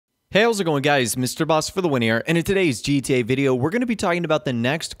Hey, how's it going, guys? Mr. Boss for the win here, and in today's GTA video, we're going to be talking about the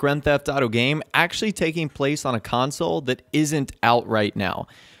next Grand Theft Auto game actually taking place on a console that isn't out right now.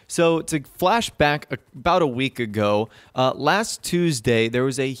 So to flash back about a week ago, last Tuesday, there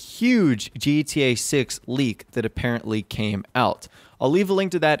was a huge GTA 6 leak that apparently came out. I'll leave a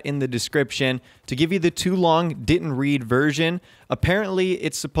link to that in the description. To give you the too long, didn't read version, apparently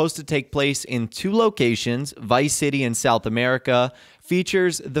it's supposed to take place in two locations, Vice City in South America,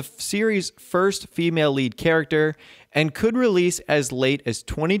 features the series' first female lead character, and could release as late as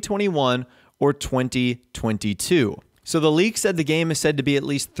 2021 or 2022. So the leak said the game is said to be at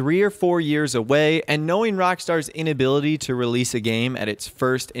least 3 or 4 years away, and knowing Rockstar's inability to release a game at its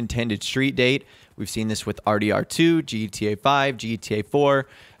first intended street date, we've seen this with RDR2, GTA 5, GTA 4,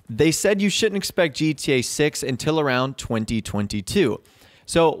 they said you shouldn't expect GTA 6 until around 2022.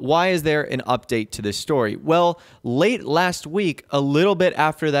 So why is there an update to this story? Well, late last week, a little bit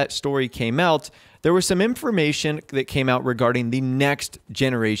after that story came out, there was some information that came out regarding the next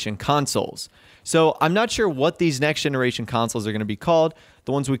generation consoles. So I'm not sure what these next generation consoles are going to be called.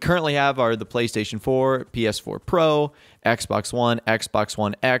 The ones we currently have are the PlayStation 4, PS4 Pro, Xbox One, Xbox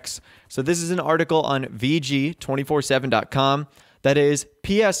One X. So this is an article on VG247.com that is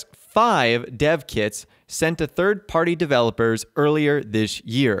PS5 dev kits sent to third-party developers earlier this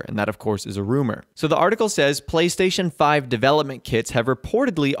year, and that, of course, is a rumor. So the article says PlayStation 5 development kits have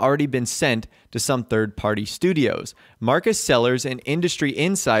reportedly already been sent to some third-party studios. Marcus Sellers, an industry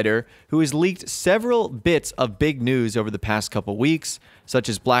insider who has leaked several bits of big news over the past couple weeks, such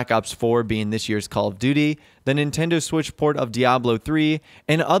as Black Ops 4 being this year's Call of Duty, the Nintendo Switch port of Diablo 3,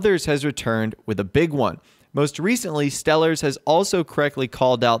 and others, has returned with a big one. Most recently, Stellars has also correctly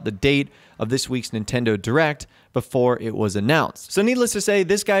called out the date of this week's Nintendo Direct before it was announced. So needless to say,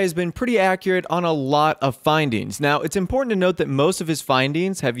 this guy has been pretty accurate on a lot of findings. Now, it's important to note that most of his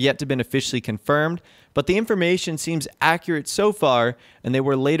findings have yet to been officially confirmed, but the information seems accurate so far, and they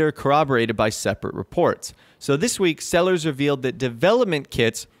were later corroborated by separate reports. So this week, Stellars revealed that development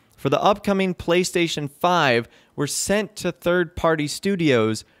kits for the upcoming PlayStation 5 were sent to third-party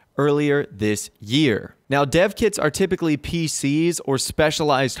studios earlier this year. Now, dev kits are typically PCs or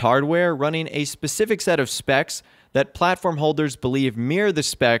specialized hardware running a specific set of specs that platform holders believe mirror the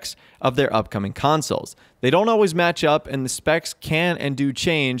specs of their upcoming consoles. They don't always match up, and the specs can and do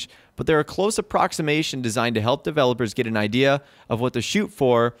change, but they're a close approximation designed to help developers get an idea of what to shoot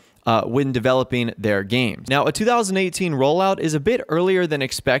for when developing their games. Now, a 2018 rollout is a bit earlier than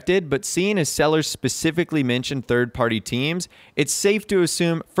expected, but seeing as Sellers specifically mentioned third-party teams, it's safe to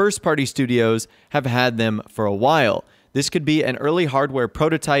assume first-party studios have had them for a while. This could be an early hardware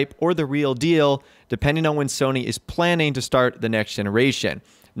prototype or the real deal, depending on when Sony is planning to start the next generation.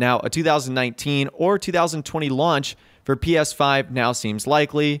 Now, a 2019 or 2020 launch for PS5 now seems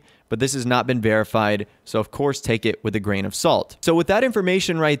likely, but this has not been verified, so of course take it with a grain of salt. So with that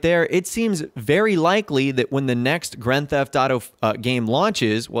information right there, it seems very likely that when the next Grand Theft Auto game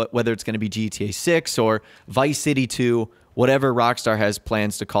launches, whether it's going to be GTA 6 or Vice City 2, whatever Rockstar has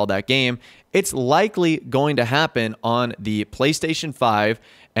plans to call that game, it's likely going to happen on the PlayStation 5,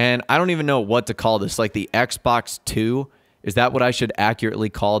 and I don't even know what to call this, like the Xbox 2? Is that what I should accurately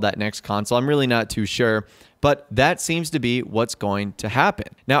call that next console? I'm really not too sure, but that seems to be what's going to happen.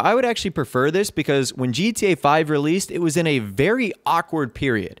 Now, I would actually prefer this because when GTA 5 released, it was in a very awkward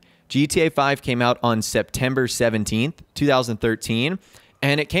period. GTA 5 came out on September 17th, 2013,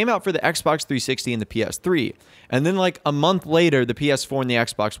 and it came out for the Xbox 360 and the PS3. And then like a month later, the PS4 and the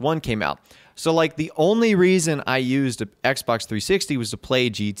Xbox One came out. So like the only reason I used an Xbox 360 was to play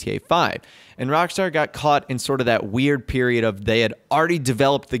GTA 5. And Rockstar got caught in sort of that weird period of they had already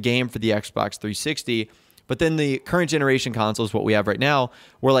developed the game for the Xbox 360, but then the current generation consoles, what we have right now,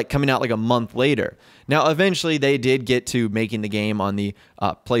 were like coming out like a month later. Now, eventually they did get to making the game on the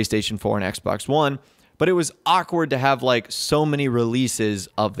PlayStation 4 and Xbox One, but it was awkward to have like so many releases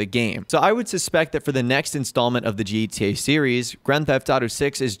of the game. So I would suspect that for the next installment of the GTA series, Grand Theft Auto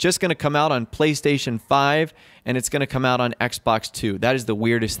 6 is just going to come out on PlayStation 5 and it's going to come out on Xbox 2. That is the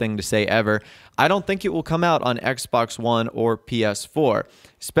weirdest thing to say ever. I don't think it will come out on Xbox One or PS4,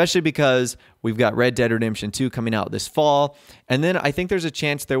 especially because we've got Red Dead Redemption 2 coming out this fall. And then I think there's a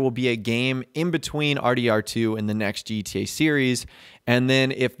chance there will be a game in between RDR2 and the next GTA series. And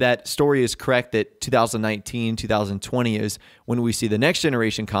then if that story is correct that 2019, 2020 is when we see the next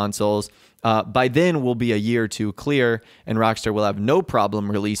generation consoles, by then we'll be a year or two clear and Rockstar will have no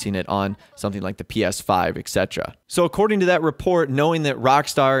problem releasing it on something like the PS5, etc. So according to that report, knowing that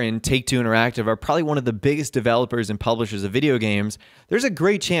Rockstar and Take-Two Interactive are probably one of the biggest developers and publishers of video games, there's a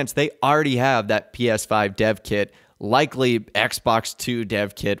great chance they already have that PS5 dev kit likely Xbox 2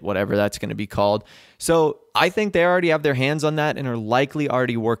 dev kit, whatever that's going to be called. So I think they already have their hands on that and are likely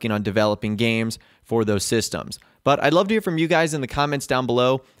already working on developing games for those systems. But I'd love to hear from you guys in the comments down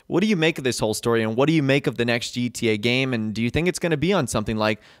below. What do you make of this whole story, and what do you make of the next GTA game? And do you think it's going to be on something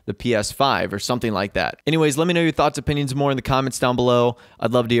like the PS5 or something like that? Anyways, let me know your thoughts, opinions more in the comments down below.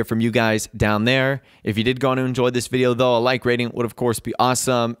 I'd love to hear from you guys down there. If you did go on to enjoy this video, though, a like rating would, of course, be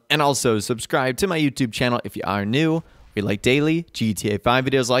awesome. And also subscribe to my YouTube channel if you are new. We like daily GTA 5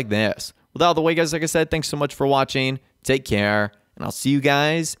 videos like this. With all the way, guys, like I said, thanks so much for watching. Take care, and I'll see you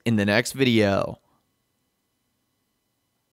guys in the next video.